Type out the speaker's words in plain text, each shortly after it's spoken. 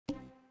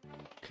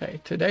Okay,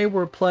 today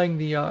we're playing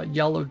the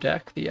yellow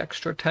deck, the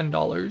extra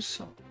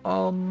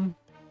 $10.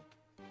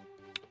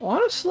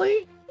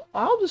 Honestly,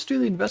 I'll just do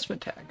the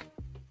investment tag.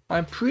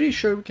 I'm pretty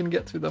sure we can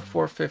get through the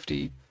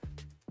 450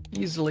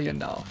 easily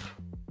enough.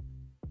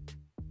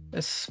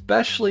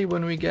 Especially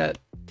when we get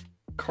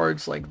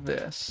cards like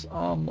this.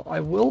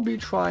 I will be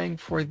trying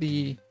for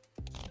the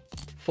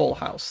full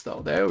house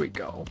though. There we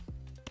go.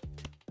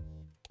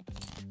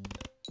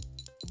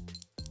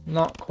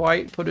 Not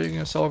quite putting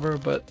us over,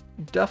 but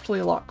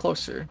definitely a lot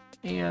closer.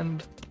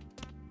 And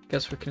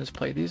guess we can just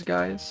play these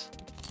guys.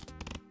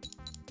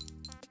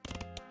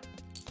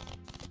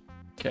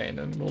 Okay, and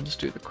then we'll just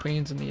do the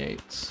queens and the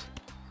eights.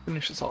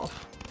 Finish this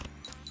off.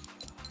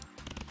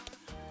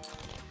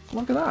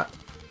 Look at that.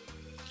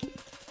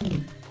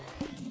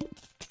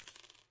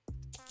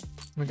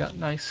 We got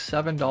nice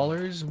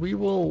 $7. We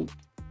will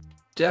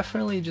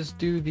definitely just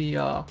do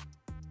the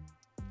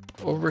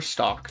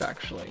overstocked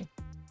actually.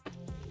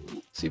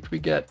 See if we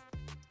get,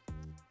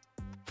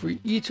 if we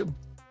each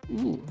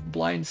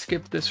blind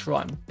skip this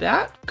run.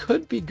 That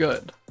could be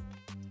good.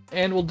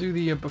 And we'll do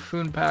the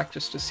buffoon pack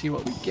just to see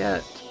what we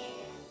get.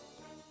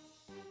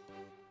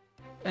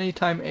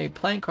 Anytime a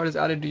playing card is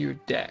added to your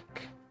deck.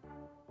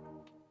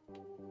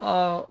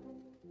 Yeah,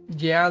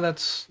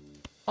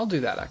 I'll do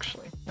that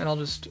actually. And I'll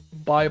just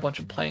buy a bunch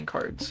of playing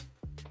cards.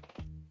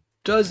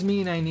 Does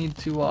mean I need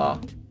to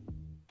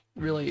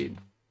really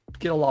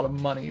get a lot of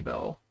money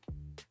though.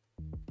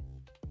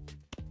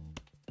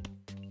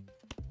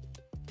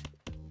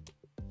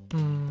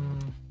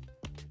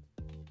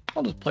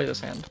 I'll just play this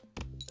hand.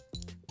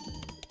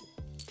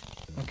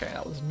 Okay,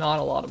 that was not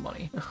a lot of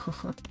money.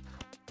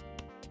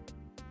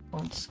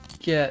 Let's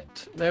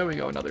get, there we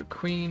go, another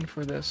queen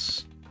for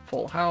this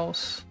full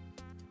house.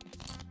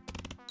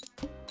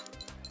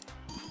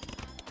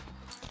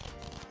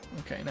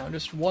 Okay, now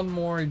just one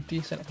more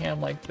decent hand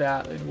like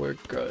that and we're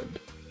good.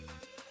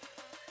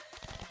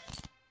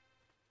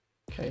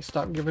 Okay,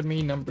 stop giving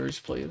me numbers,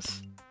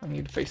 please. I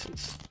need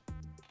faces.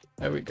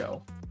 There we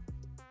go.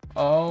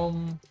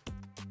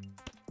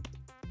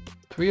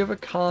 Three of a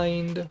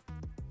kind.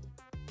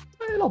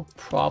 It'll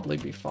probably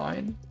be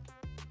fine.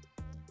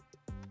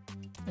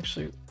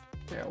 Actually,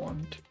 yeah,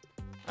 one, two.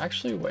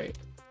 Actually, wait.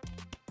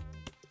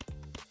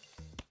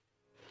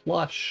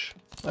 Flush.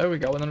 There we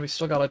go, and then we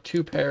still got a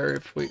two pair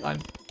if we,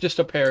 just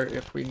a pair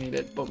if we need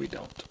it, but we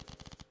don't.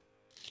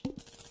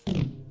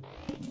 And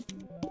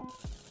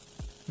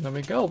there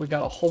we go, we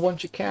got a whole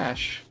bunch of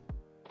cash.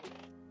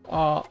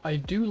 I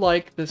do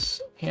like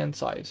this hand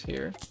size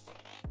here.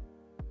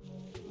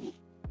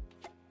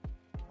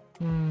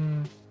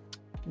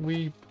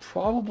 We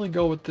probably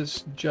go with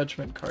this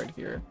judgment card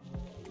here.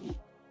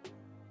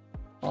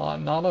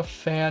 Not a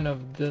fan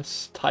of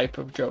this type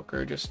of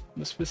joker, just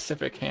the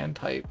specific hand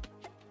type.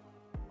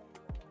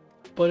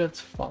 But it's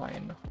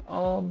fine.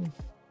 And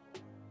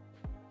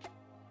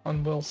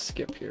we'll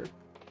skip here.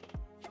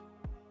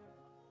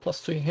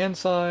 +3 hand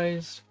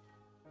size.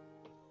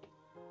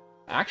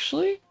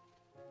 Actually,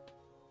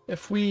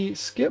 if we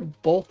skip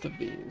both of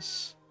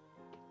these,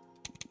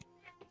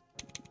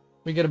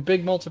 we get a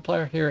big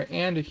multiplier here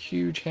and a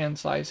huge hand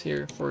size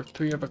here for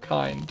 3 of a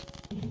kind.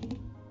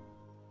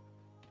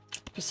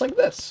 Just like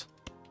this.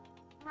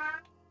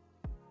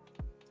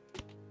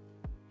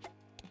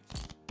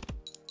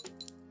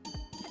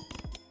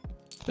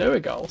 There we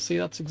go. See,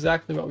 that's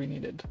exactly what we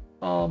needed.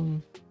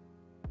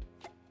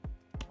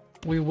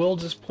 We will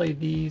just play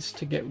these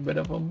to get rid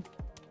of them.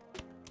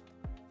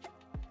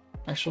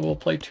 Actually, we'll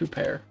play 2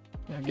 pair.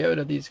 Yeah, get rid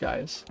of these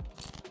guys.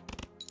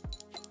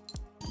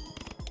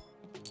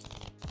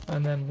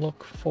 And then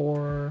look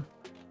for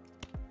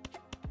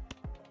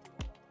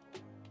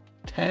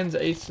 10s,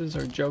 aces,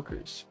 or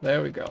jokers.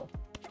 There we go.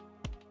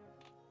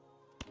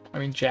 I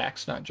mean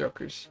jacks, not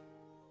jokers.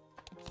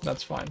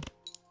 That's fine.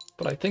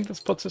 But I think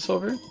this puts us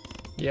over.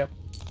 Yep.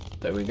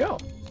 There we go.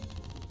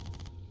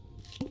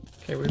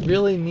 Okay, we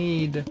really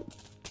need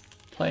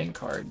playing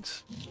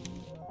cards.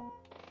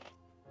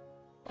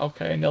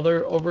 Okay,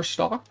 another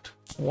overstocked.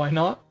 Why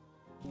not?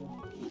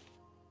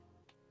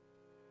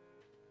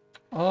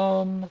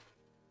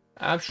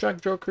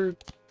 Abstract Joker,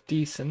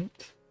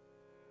 decent.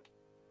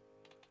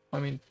 I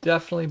mean,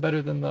 definitely better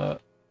than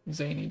the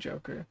Zany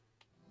Joker.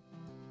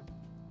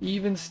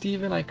 Even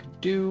Steven I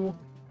could do.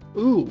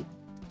 Ooh,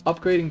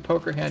 upgrading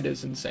Poker Hand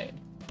is insane.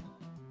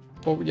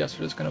 But yes,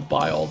 we're just gonna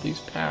buy all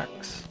these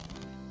packs.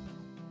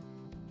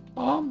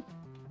 We'll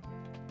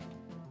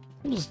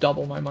just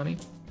double my money.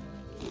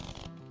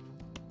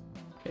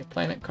 Okay,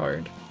 planet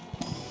card.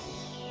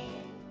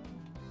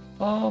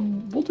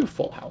 We'll do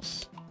full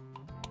house.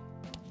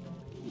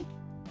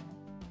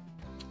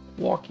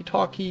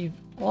 Walkie-talkie,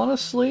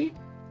 honestly,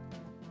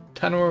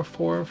 10 or a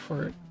 4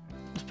 for,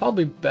 it's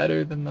probably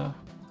better than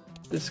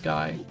this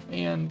guy,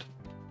 and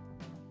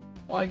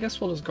well, I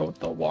guess we'll just go with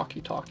the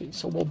walkie-talkie.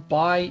 So we'll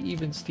buy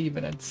even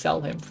Steven and sell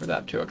him for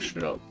that $2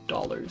 extra.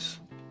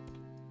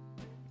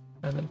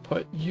 And then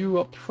put you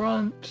up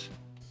front,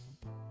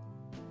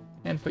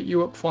 and put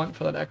you up front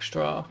for that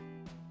extra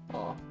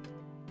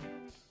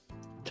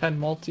 10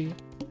 multi.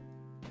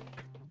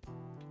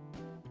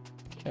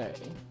 Okay.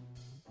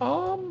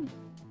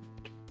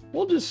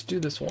 We'll just do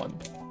this one.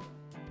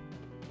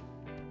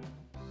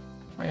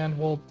 And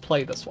we'll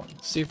play this one.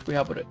 See if we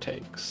have what it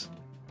takes.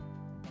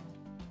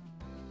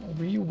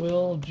 We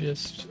will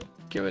just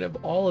get rid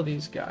of all of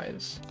these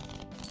guys.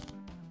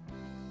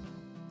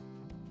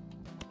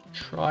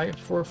 Try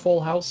for a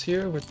full house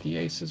here with the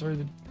aces or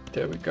the...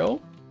 There we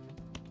go.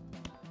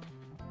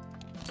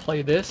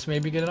 Play this,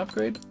 maybe get an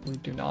upgrade. We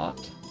do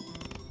not.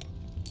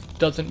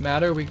 Doesn't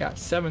matter, we got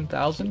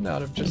 7,000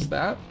 out of just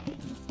that.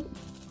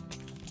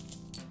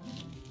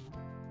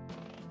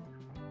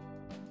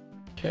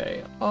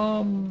 Okay,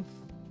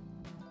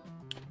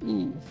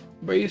 ooh,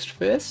 raised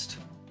fist.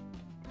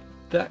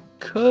 That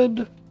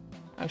could...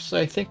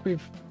 Actually, I think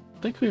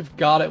we've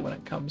got it when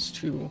it comes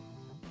to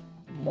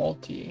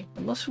multi.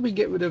 Unless we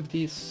get rid of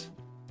these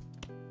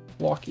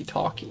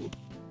walkie-talkie.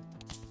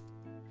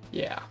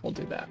 Yeah, we'll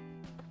do that.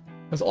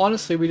 Because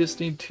honestly, we just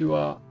need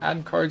to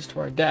add cards to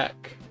our deck.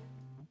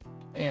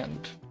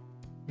 And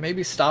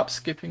maybe stop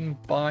skipping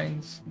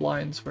blinds.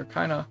 We're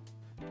kind of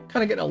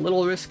getting a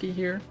little risky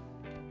here.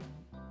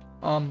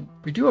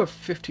 We do have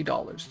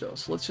 $50 though,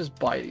 so let's just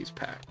buy these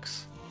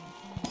packs.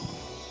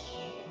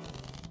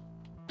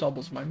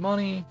 Doubles my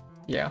money.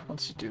 Yeah,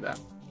 let's just do that.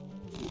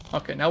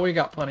 Okay, now we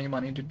got plenty of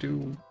money to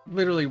do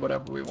literally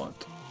whatever we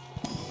want.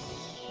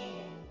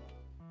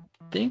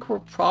 I think we're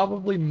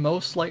probably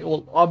most likely,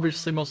 well,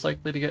 obviously most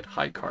likely to get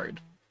high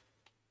card.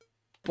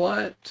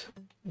 But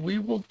we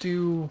will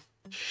do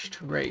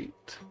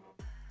straight.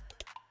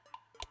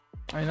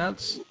 And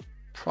that's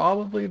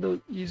probably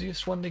the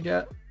easiest one to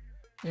get.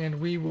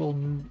 And we will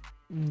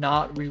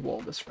not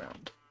re-roll this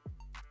round.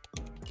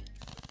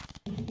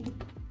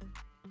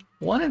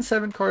 1 in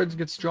 7 cards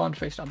gets drawn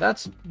face down.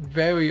 That's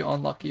very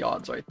unlucky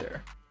odds right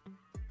there.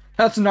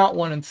 That's not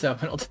 1 in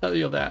 7, I'll tell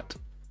you that.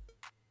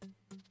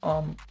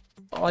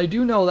 I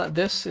do know that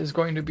this is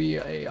going to be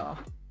a,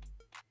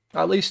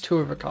 at least 2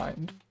 of a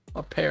kind.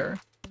 A pair.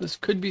 This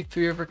could be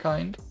 3 of a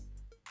kind.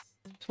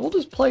 So we'll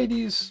just play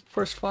these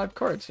first 5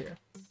 cards here.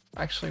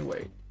 Actually,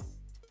 wait.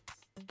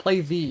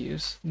 Play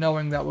these,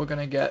 knowing that we're going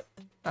to get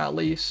at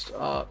least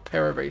a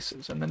pair of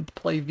aces. And then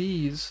play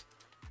these,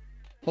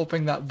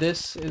 hoping that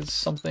this is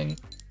something...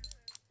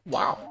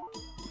 Wow.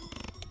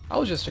 That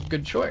was just a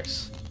good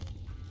choice.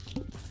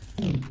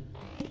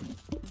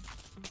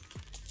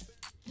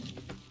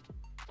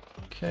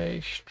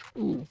 Okay,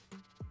 ooh.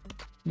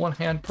 1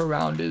 hand per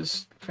round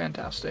is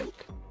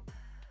fantastic.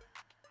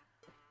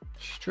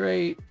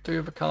 Straight, 3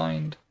 of a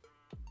kind.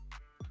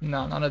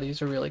 No, none of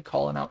these are really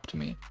calling out to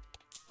me.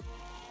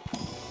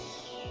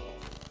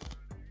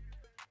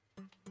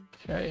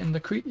 Okay, and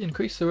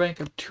increase the rank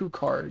of 2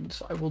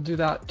 cards. I will do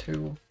that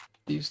to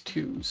these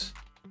 2s.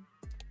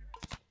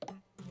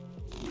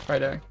 Try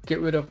to get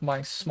rid of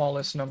my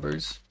smallest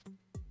numbers.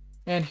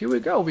 And here we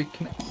go, we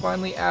can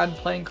finally add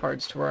playing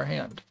cards to our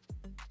hand.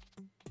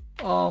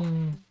 I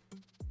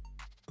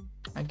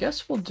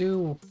guess we'll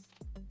do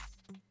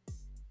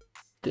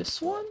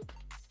this one?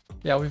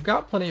 Yeah, we've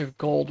got plenty of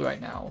gold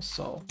right now,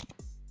 so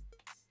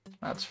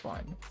that's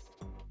fine.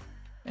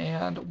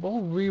 And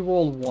we'll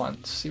re-roll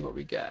once, see what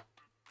we get.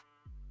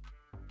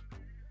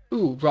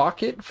 Ooh,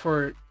 rocket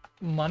for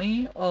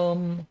money?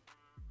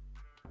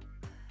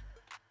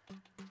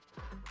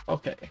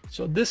 Okay,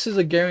 so this is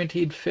a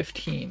guaranteed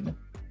 15.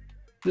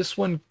 This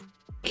one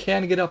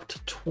can get up to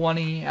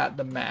 20 at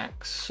the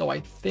max, so I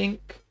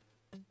think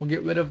we'll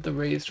get rid of the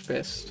raised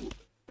fist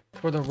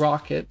for the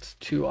rocket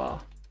to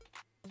we'll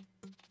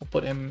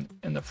put him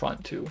in the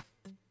front to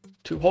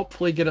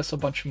hopefully get us a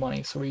bunch of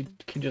money so we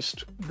can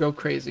just go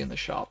crazy in the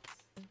shop.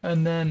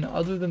 And then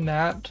other than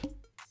that,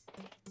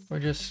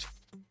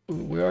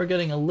 we are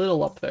getting a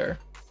little up there.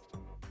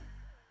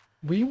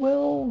 We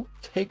will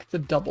take the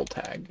double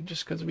tag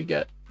just because we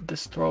get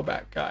this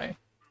throwback guy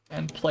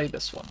and play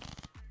this one.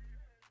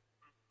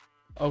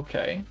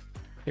 Okay,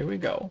 here we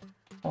go.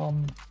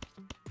 We'll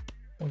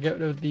get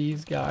rid of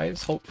these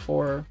guys, hope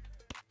for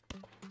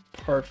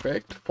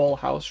perfect full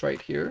house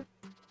right here.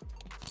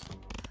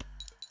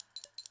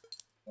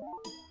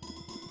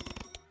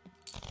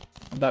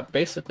 That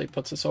basically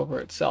puts us over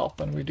itself,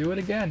 and we do it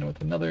again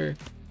with another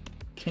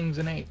kings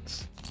and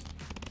 8s.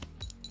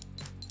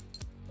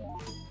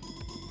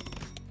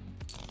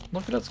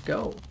 Look at us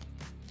go.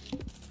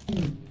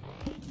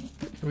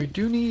 We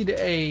do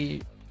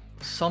need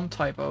some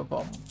type of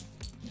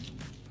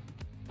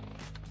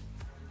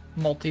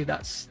multi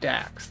that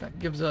stacks, that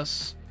gives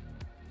us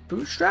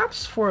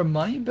bootstraps for a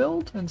money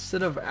build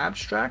instead of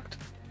abstract.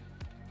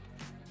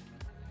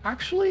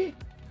 Actually,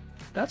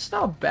 that's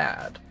not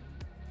bad.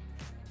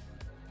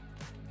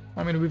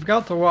 I mean, we've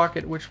got the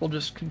rocket, which will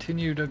just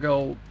continue to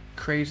go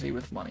crazy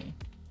with money.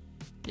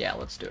 Yeah,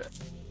 let's do it.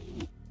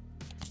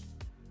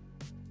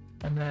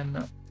 And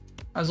then,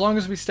 as long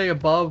as we stay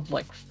above,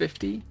 like,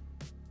 50.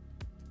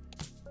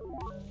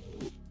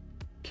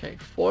 Okay,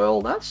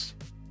 foil, that's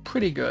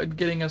pretty good.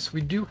 Getting us,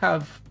 we do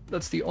have,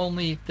 that's the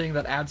only thing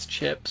that adds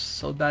chips,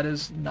 so that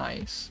is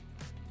nice.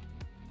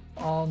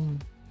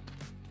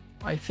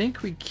 I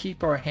think we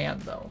keep our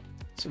hand, though.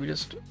 So we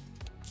just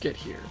get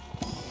here.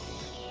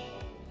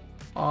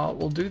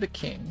 We'll do the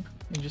king.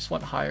 We just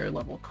want higher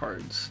level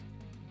cards.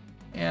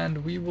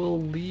 And we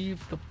will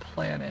leave the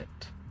planet.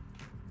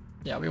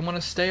 Yeah, we want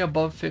to stay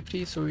above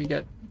 50 so we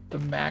get the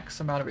max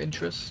amount of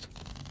interest.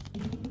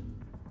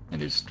 It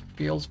just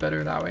feels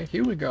better that way.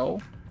 Here we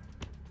go.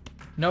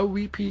 No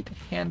repeat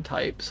hand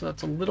type, so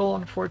that's a little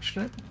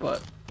unfortunate,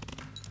 but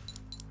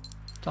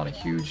it's not a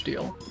huge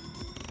deal.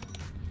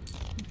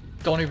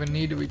 Don't even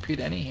need to repeat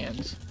any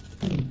hands.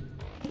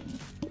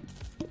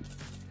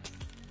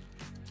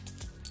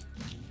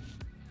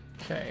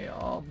 Okay,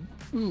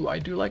 ooh, I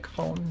do like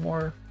Hone,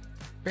 more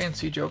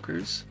fancy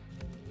jokers.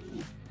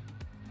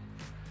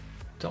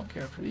 Don't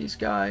care for these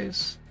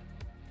guys.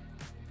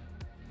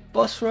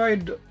 Bus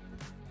ride,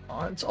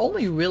 it's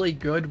only really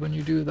good when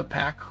you do the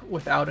pack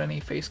without any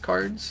face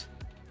cards.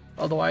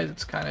 Otherwise,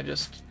 it's kind of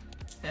just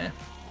eh.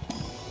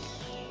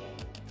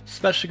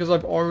 Especially because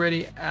I've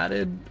already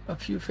added a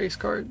few face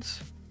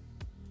cards.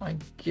 I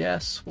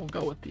guess we'll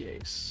go with the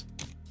ace.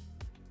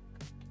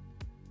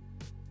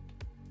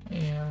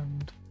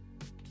 And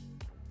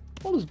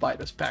we'll just buy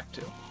this pack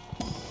too.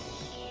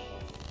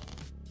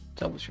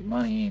 Doubles your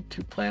money,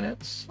 2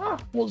 planets.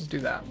 We'll just do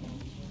that.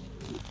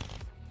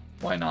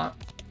 Why not?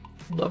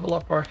 Level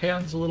up our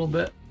hands a little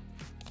bit.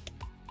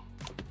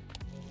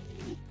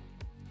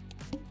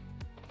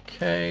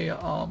 Okay,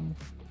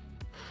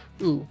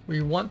 ooh,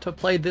 we want to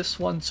play this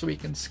one so we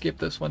can skip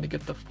this one to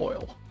get the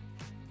foil.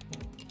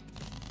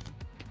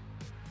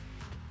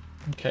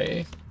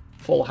 Okay,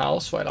 full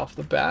house right off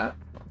the bat.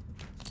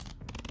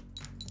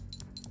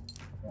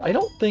 I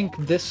don't think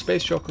this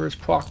Space Joker is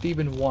procced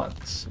even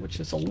once, which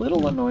is a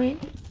little annoying.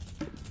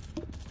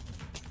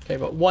 Okay,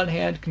 but one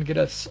hand can get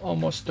us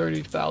almost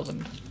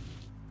 30,000.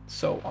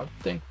 So I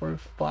think we're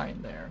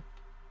fine there.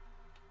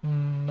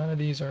 None of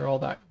these are all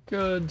that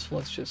good, so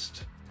let's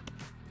just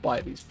buy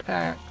these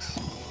packs.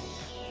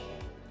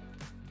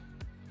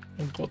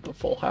 We'll go with the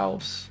full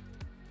house.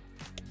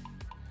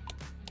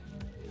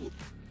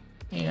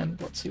 And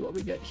let's see what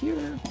we get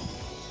here.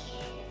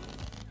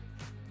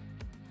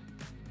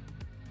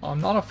 I'm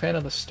not a fan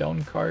of the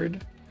stone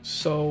card,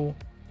 so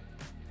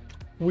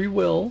we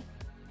will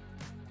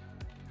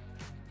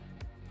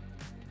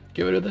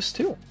get rid of this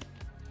too.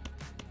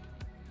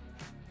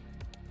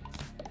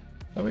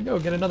 There we go,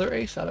 get another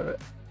ace out of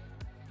it.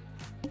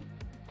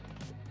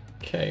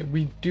 Okay,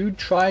 we do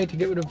try to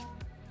get rid of,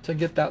 to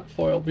get that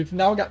foil. We've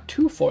now got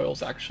 2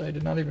 foils actually, I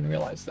did not even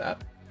realize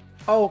that.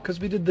 Oh,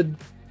 because we did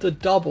the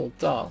double,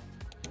 duh.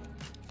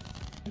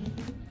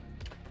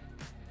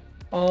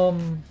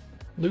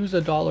 Lose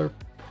 $1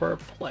 per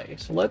play.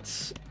 So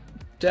let's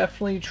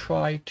definitely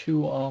try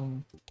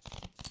to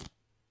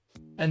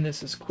end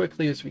this as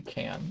quickly as we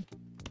can.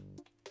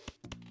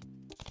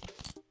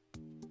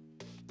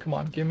 Come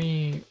on, give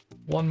me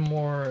one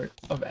more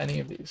of any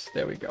of these.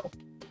 There we go.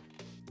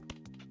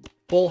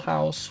 Full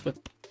house with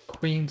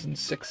queens and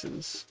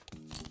 6s.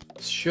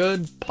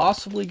 Should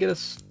possibly get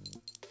us...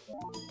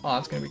 Oh,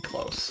 it's gonna be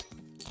close.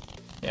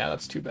 Yeah,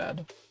 that's too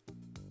bad.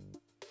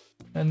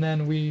 And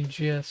then we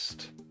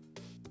just...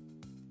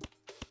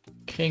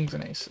 kings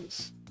and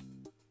aces.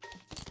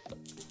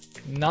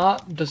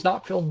 Does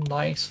not feel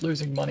nice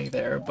losing money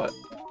there, but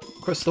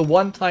of course the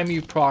one time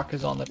you proc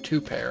is on the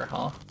 2 pair,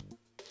 huh?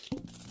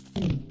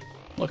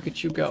 Look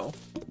at you go.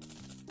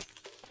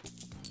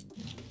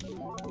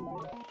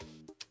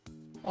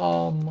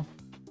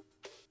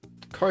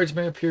 Cards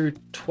may appear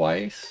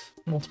twice,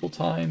 multiple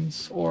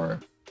times, or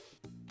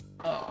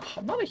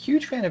I'm not a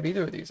huge fan of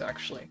either of these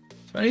actually.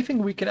 So anything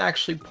we can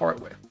actually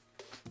part with.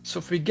 So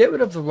if we get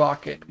rid of the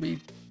rocket, we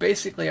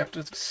basically have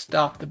to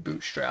stop the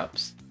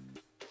bootstraps.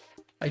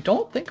 I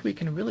don't think we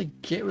can really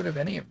get rid of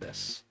any of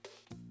this.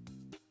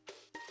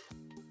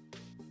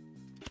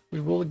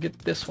 We will get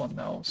this one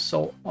though.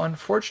 So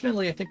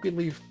unfortunately, I think we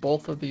leave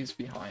both of these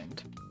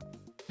behind.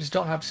 We just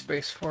don't have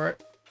space for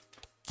it.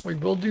 We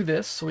will do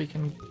this so we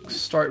can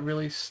start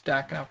really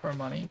stacking up our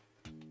money.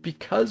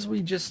 Because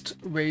we just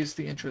raised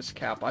the interest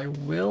cap, I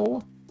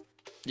will...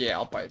 Yeah,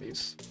 I'll buy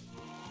these.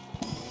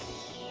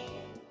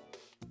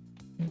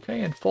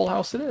 Okay, and full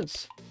house it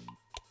is.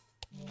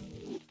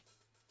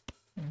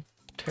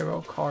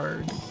 Tarot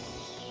card.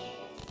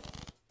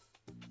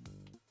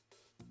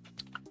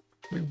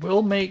 We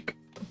will make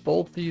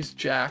both these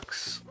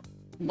jacks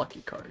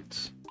lucky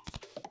cards.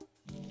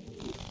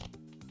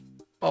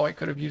 Oh, I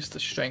could have used the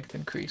strength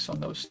increase on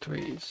those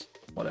 3s.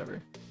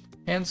 Whatever.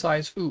 Hand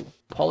size, ooh,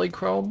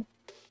 polychrome?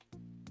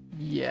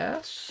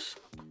 Yes.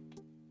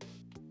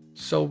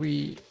 So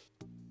we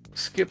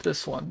skip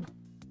this one.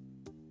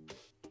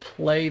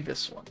 Play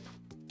this one.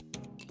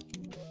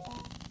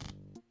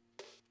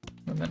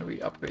 And then we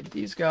upgrade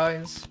these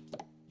guys.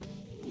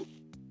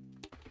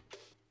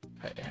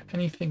 Okay,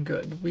 anything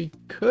good? We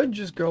could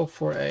just go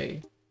for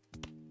a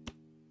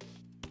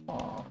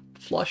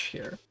flush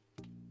here.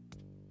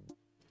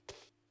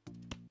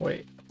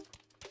 Wait.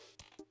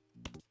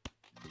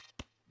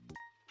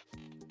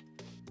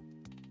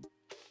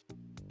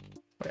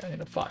 Wait, I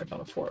need a 5,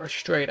 not a 4. Or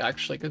straight,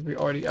 actually, because we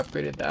already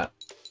upgraded that.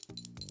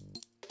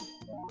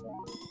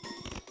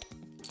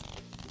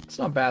 It's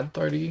not bad,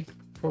 30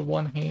 for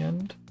one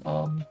hand.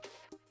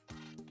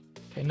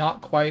 Okay,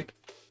 not quite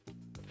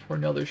for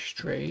another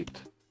straight.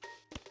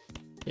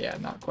 Yeah,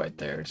 not quite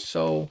there.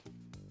 So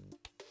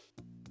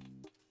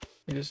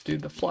we just do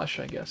the flush,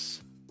 I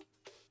guess.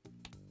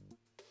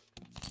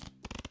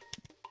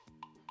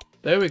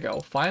 There we go.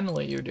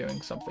 Finally, you're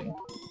doing something.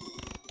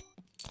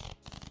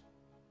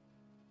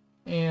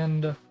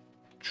 And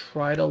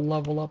try to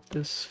level up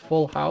this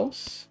full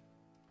house.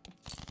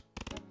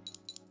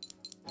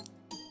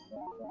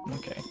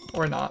 Okay,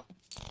 or not.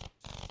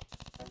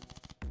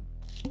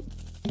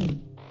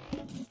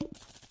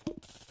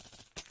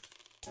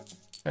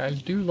 I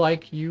do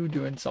like you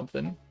doing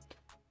something.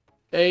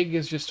 Egg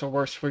is just a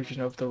worse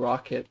version of the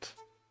rocket.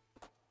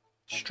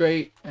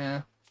 Straight,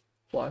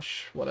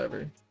 flush,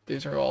 whatever.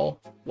 These are all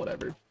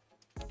whatever.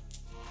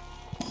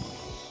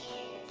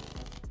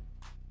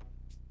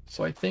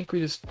 So I think we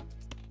just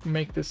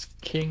make this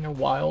king a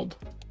wild.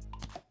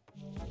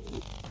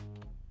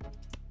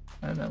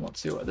 And then let's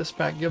see what this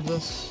pack gives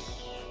us.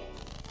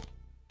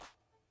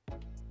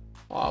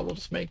 We'll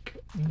just make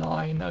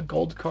 9 a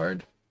gold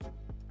card.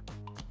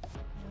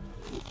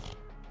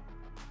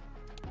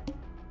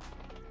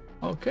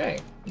 Okay,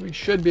 we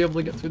should be able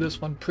to get through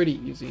this one pretty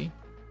easy.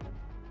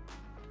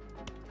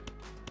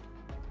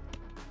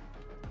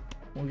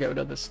 We'll get rid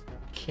of this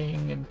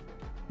king and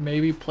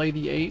maybe play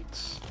the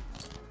 8s.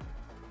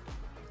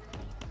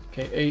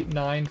 Okay, 8,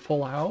 9,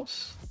 full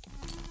house.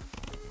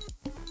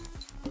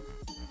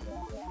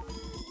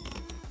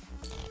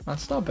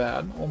 That's not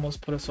bad.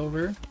 Almost put us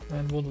over.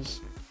 And we'll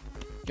just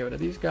get rid of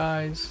these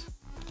guys.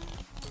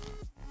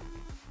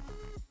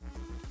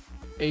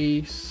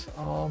 Ace.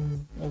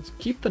 Let's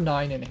keep the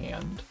 9 in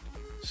hand.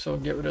 So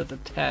get rid of the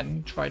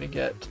 10. Try to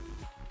get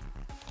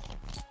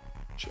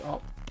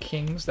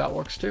kings. That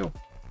works too.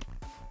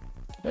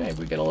 Okay,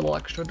 we get a little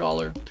extra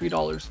dollar.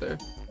 $3 there.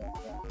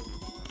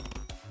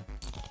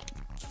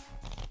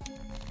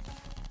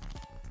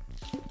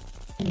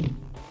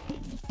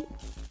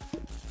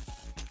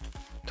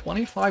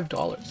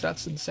 $25.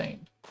 That's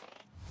insane.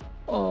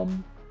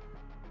 Ooh,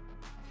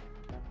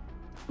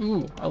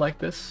 I like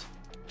this.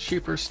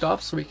 Cheaper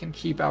stuff, so we can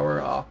keep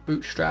our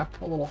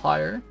bootstrap a little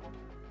higher.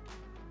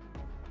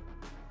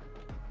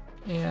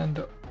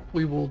 And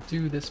we will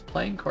do this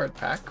playing card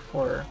pack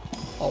for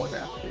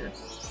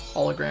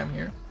hologram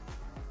here.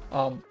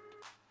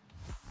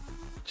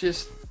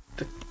 Just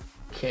the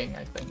king,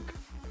 I think.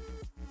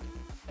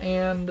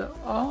 And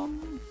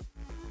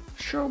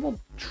sure, we'll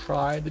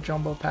try the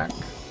jumbo pack.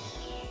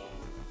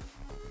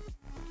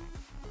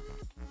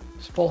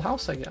 It's full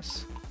house, I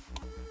guess.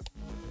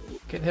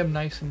 Get him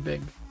nice and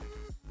big.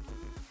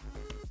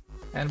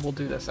 And we'll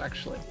do this,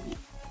 actually.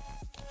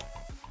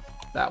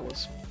 That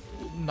was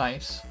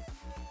nice.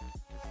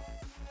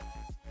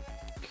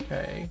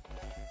 Okay.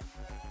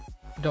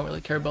 Don't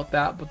really care about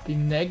that, but the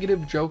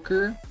negative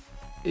joker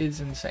is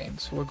insane.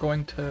 So we're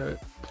going to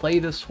play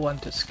this one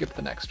to skip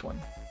the next one.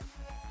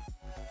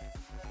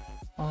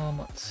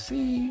 Let's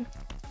see.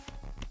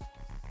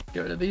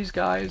 Get rid of these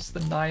guys.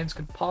 The 9s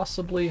could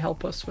possibly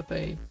help us with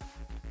a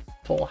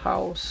full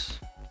house.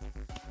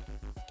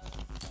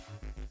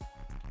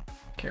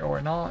 Okay,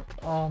 or not.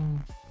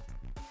 We'll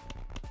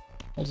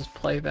just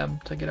play them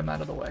to get them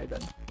out of the way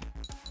then.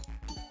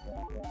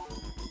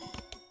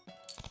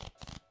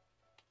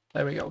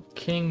 There we go.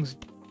 Kings,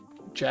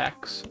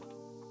 jacks.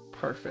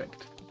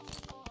 Perfect.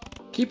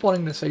 Keep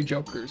wanting to say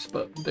jokers,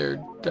 but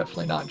they're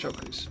definitely not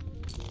jokers.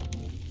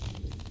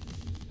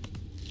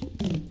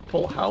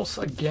 Full house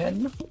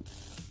again.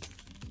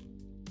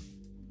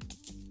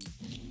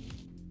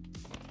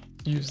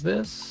 Use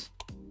this.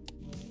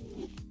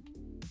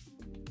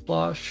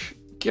 Flush.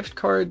 Gift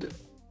card.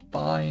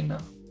 Fine.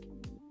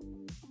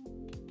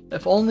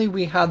 If only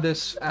we had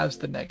this as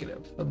the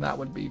negative, then that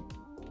would be...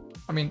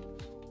 I mean,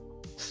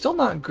 still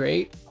not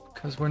great,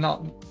 because we're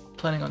not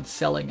planning on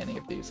selling any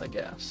of these, I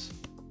guess.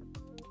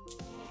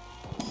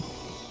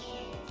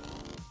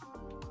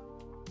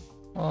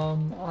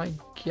 I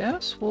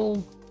guess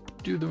we'll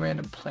do the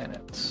random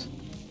planets.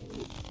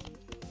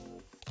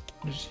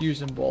 Just use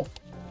them both.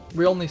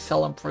 We only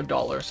sell them for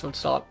 $1, so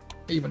it's not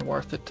even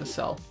worth it to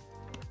sell.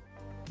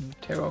 And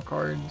tarot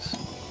cards.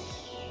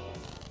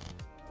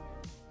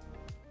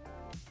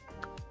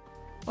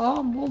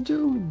 We'll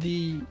do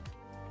the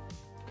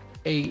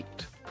 8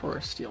 for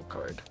a steel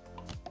card.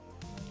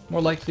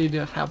 More likely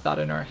to have that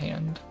in our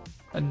hand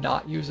and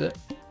not use it.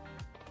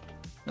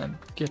 And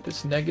get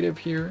this negative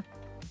here.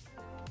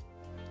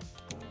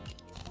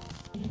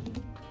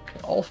 Okay,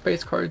 all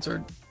face cards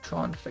are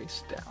drawn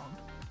face down.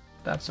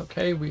 That's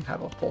okay, we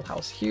have a full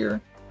house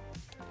here.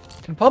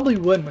 Can probably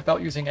win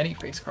without using any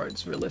face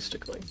cards,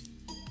 realistically.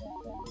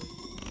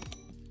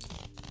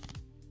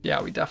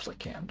 Yeah, we definitely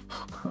can.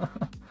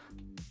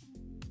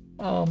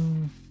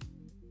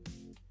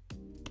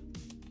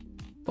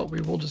 But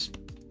we will just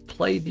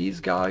play these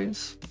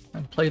guys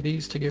and play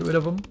these to get rid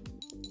of them.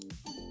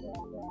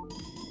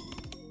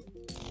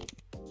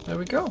 There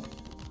we go.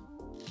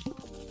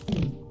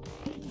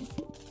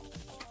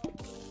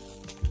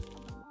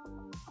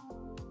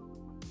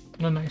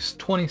 And a nice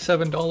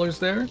 $27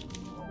 there.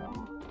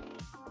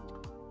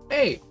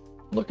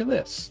 look at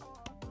this.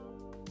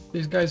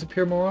 These guys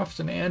appear more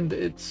often, and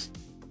it's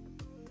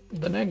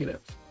the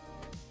negative.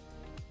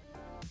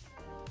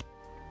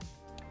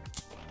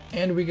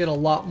 And we get a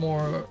lot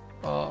more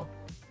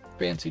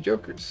fancy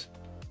jokers.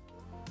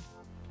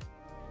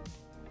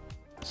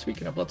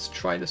 Speaking of, let's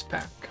try this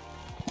pack.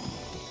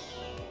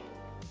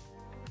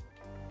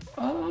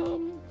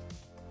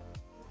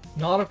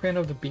 Not a fan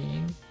of the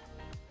bean.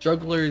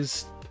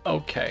 Juggler's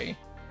okay.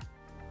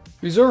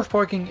 Reserve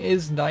parking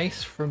is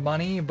nice for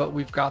money, but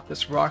we've got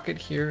this rocket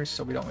here,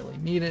 so we don't really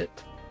need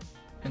it.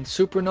 And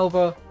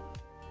Supernova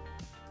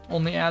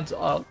only adds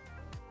a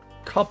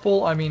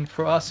couple. I mean,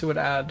 for us, it would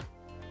add,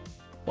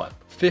 what,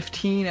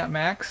 15 at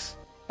max?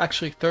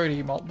 Actually,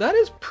 30. That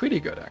is pretty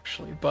good,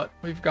 actually. But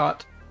we've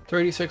got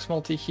 36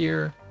 multi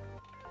here,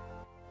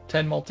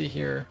 10 multi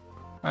here,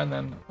 and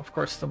then, of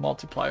course, the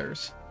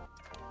multipliers.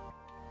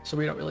 So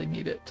we don't really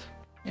need it.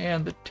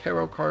 And the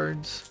tarot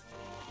cards.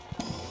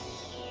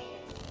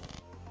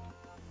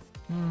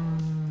 2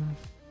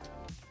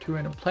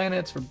 random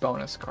planets for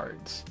bonus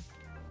cards.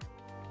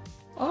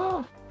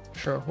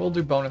 Sure, we'll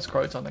do bonus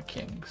cards on the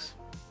kings.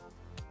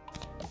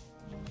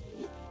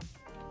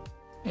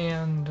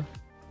 And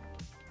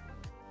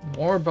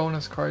more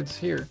bonus cards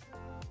here.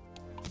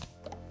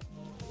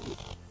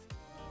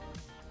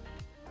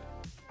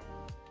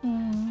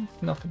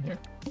 Nothing here.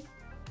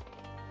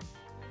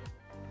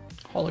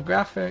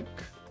 Holographic.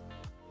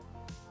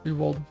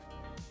 Rerolled.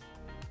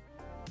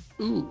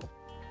 Ooh.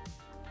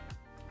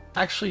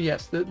 Actually,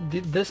 yes,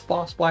 this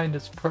boss bind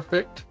is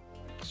perfect.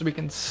 So we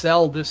can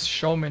sell this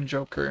Showman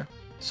Joker.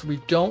 So we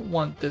don't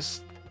want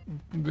this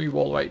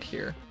reroll right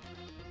here.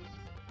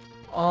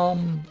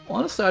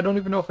 Honestly, I don't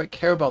even know if I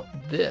care about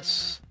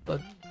this.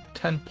 The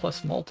 10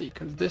 plus multi,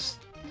 because this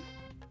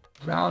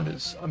round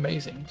is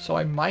amazing. So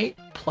I might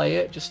play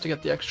it just to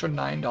get the extra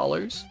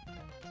 $9.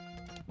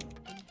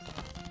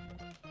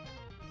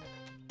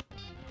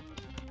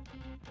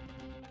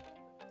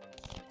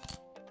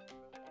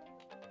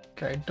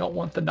 Okay, don't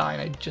want the 9,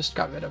 I just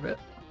got rid of it.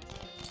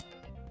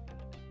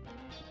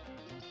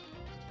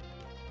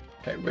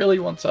 Okay, really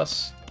wants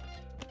us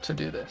to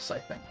do this, I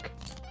think.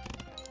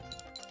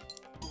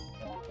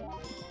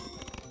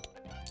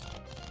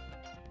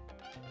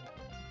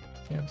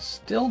 And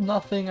still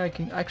nothing. I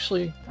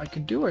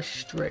can do a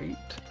straight,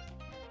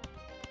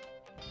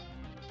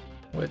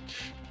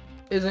 which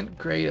isn't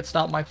great. It's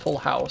not my full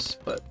house,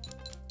 but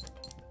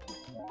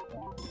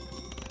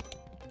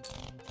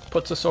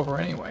puts us over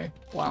anyway.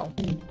 Wow.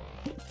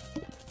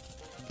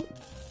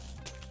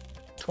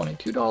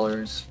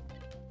 $22.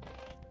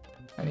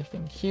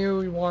 Anything here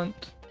we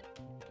want?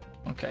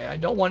 Okay, I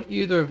don't want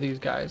either of these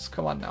guys.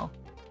 Come on now.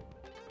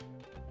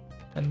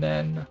 And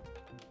then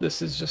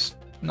this is just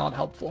not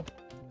helpful.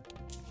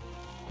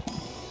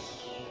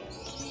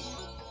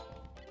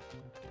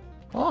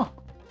 Oh,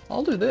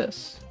 I'll do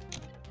this.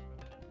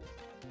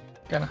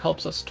 Kinda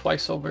helps us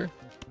twice over.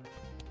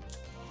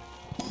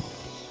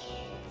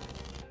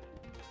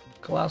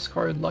 Glass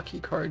card, lucky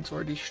cards,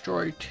 or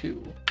destroy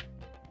 2.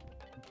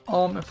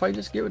 If I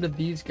just get rid of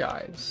these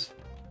guys.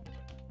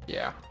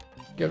 Yeah,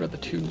 get rid of the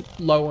 2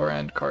 lower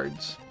end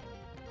cards.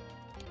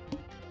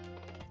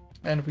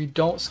 And we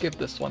don't skip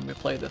this one, we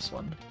play this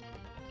one.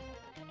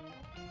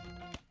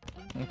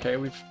 Okay,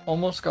 we've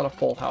almost got a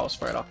full house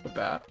right off the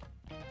bat.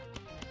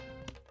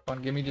 Come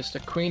on, give me just a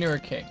queen or a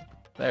king.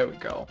 There we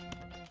go.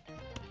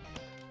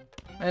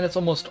 And it's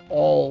almost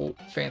all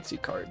fancy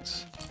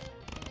cards.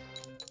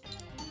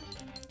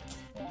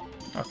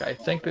 Okay, I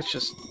think it's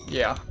just,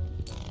 yeah.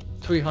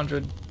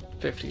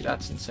 350,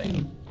 that's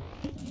insane.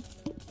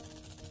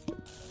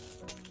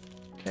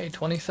 Okay,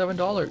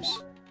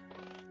 $27.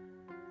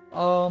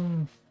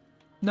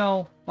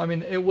 No, I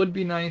mean, it would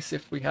be nice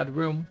if we had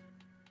room,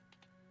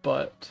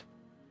 but,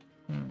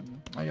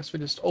 I guess we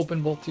just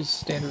open both these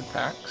standard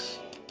packs.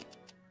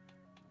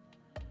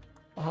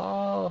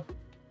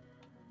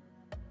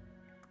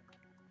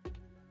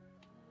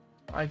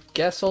 I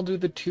guess I'll do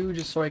the 2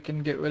 just so I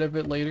can get rid of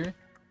it later.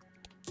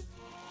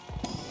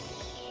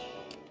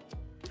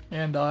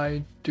 And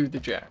I do the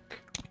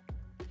jack.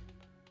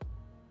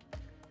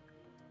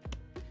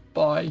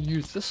 But I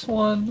use this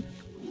one.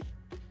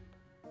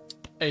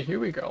 Hey, here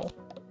we go.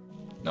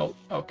 Nope,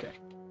 okay.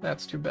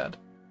 That's too bad.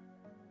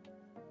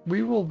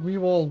 We will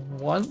reroll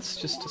once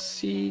just to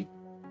see.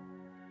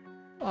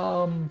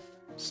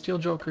 Steel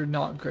Joker,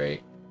 not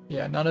great.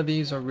 Yeah, none of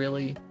these are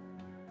really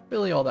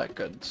all that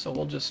good, so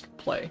we'll just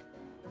play.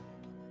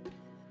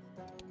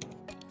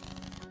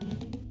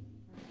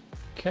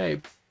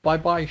 Okay,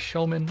 bye-bye,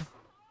 Showman.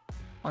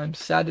 I'm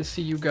sad to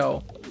see you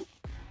go.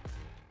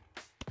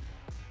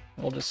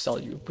 We'll just sell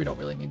you. We don't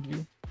really need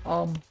you.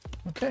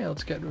 Okay,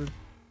 let's get rid of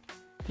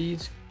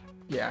these.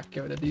 Yeah,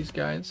 get rid of these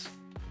guys.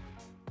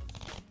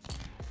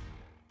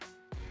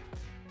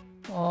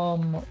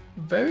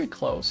 Very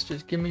close.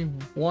 Just give me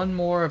one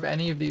more of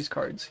any of these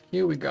cards.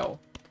 Here we go.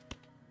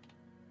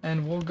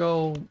 And we'll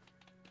go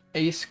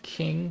Ace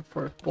King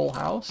for full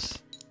house.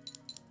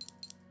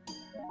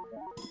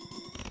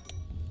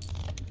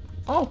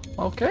 Oh,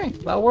 okay,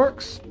 that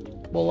works.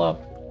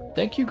 We'll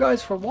Thank you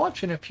guys for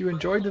watching. If you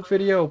enjoyed the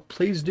video,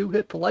 please do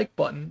hit the like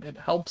button. It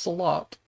helps a lot.